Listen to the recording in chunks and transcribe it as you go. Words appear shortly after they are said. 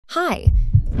Hi!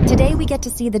 Today we get to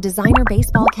see the designer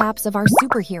baseball caps of our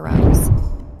superheroes.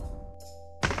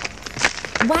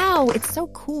 Wow, it's so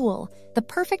cool! The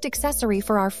perfect accessory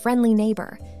for our friendly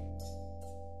neighbor.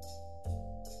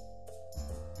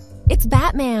 It's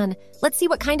Batman! Let's see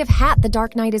what kind of hat the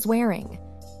Dark Knight is wearing.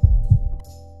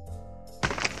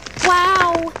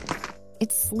 Wow!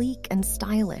 It's sleek and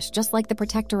stylish, just like the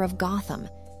protector of Gotham.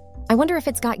 I wonder if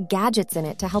it's got gadgets in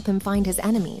it to help him find his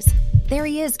enemies. There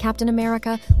he is, Captain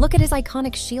America. Look at his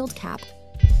iconic shield cap.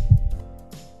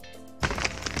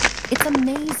 It's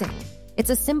amazing. It's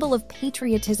a symbol of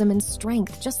patriotism and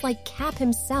strength, just like Cap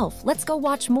himself. Let's go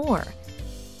watch more.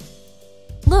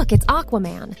 Look, it's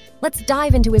Aquaman. Let's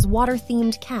dive into his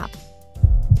water-themed cap.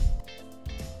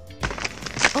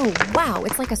 Oh, wow,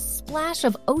 it's like a splash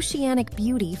of oceanic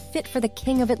beauty fit for the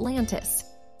King of Atlantis.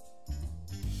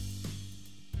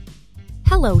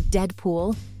 Hello,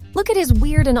 Deadpool. Look at his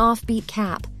weird and offbeat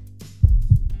cap.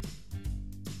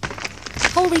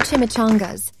 Holy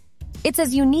chimichangas. It's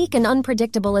as unique and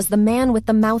unpredictable as the man with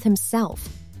the mouth himself.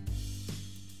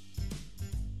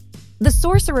 The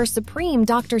Sorcerer Supreme,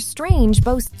 Dr. Strange,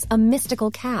 boasts a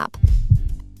mystical cap.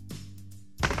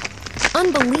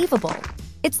 Unbelievable.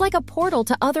 It's like a portal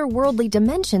to otherworldly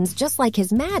dimensions, just like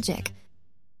his magic.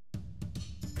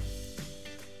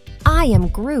 I am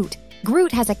Groot.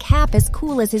 Groot has a cap as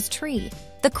cool as his tree,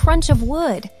 the crunch of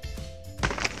wood.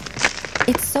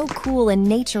 It's so cool and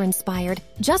nature-inspired,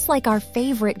 just like our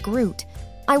favorite Groot.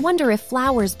 I wonder if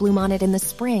flowers bloom on it in the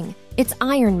spring. It's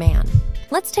Iron Man.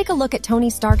 Let's take a look at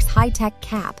Tony Stark's high-tech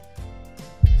cap.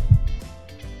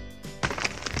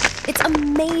 It's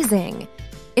amazing!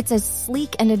 It's as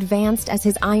sleek and advanced as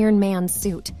his Iron Man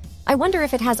suit. I wonder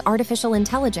if it has artificial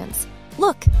intelligence.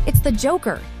 Look, it's the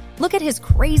Joker. Look at his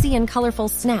crazy and colorful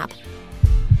snap.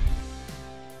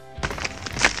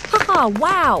 Haha,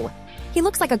 wow! He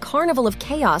looks like a carnival of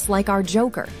chaos like our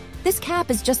Joker. This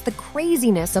cap is just the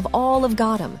craziness of all of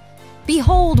Gotham.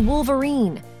 Behold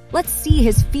Wolverine! Let's see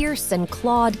his fierce and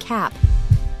clawed cap.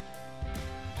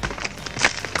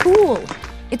 Cool!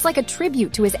 It's like a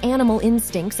tribute to his animal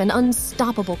instincts and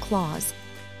unstoppable claws.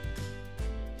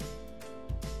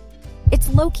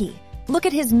 It's Loki. Look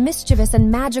at his mischievous and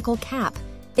magical cap.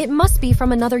 It must be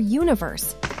from another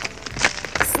universe.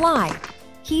 Sly.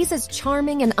 He's as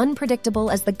charming and unpredictable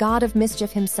as the god of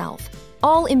mischief himself,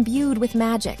 all imbued with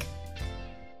magic.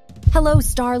 Hello,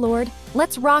 Star-Lord.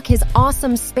 Let's rock his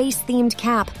awesome space-themed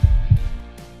cap.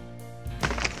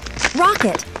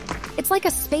 Rocket! It's like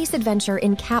a space adventure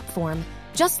in cap form,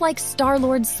 just like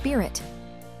Star-Lord's spirit.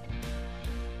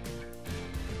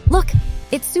 Look,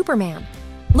 it's Superman.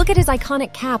 Look at his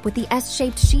iconic cap with the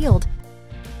S-shaped shield.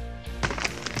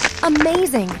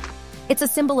 Amazing! It's a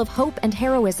symbol of hope and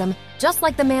heroism, just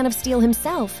like the Man of Steel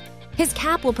himself. His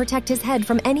cap will protect his head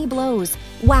from any blows.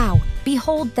 Wow,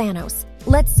 behold Thanos.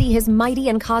 Let's see his mighty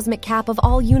and cosmic cap of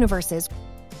all universes.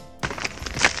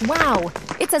 Wow,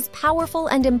 it's as powerful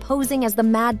and imposing as the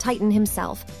Mad Titan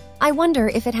himself. I wonder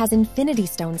if it has Infinity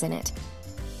Stones in it.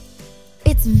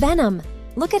 It's Venom.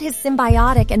 Look at his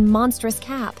symbiotic and monstrous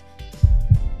cap.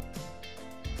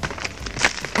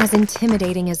 As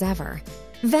intimidating as ever.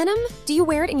 Venom, do you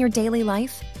wear it in your daily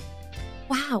life?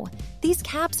 Wow, these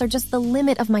caps are just the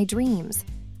limit of my dreams.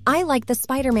 I like the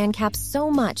Spider-Man cap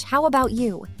so much. How about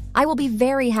you? I will be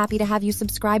very happy to have you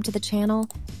subscribe to the channel.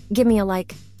 Give me a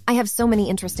like. I have so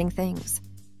many interesting things.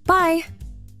 Bye!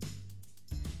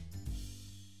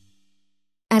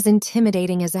 As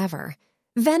intimidating as ever.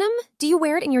 Venom, do you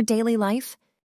wear it in your daily life?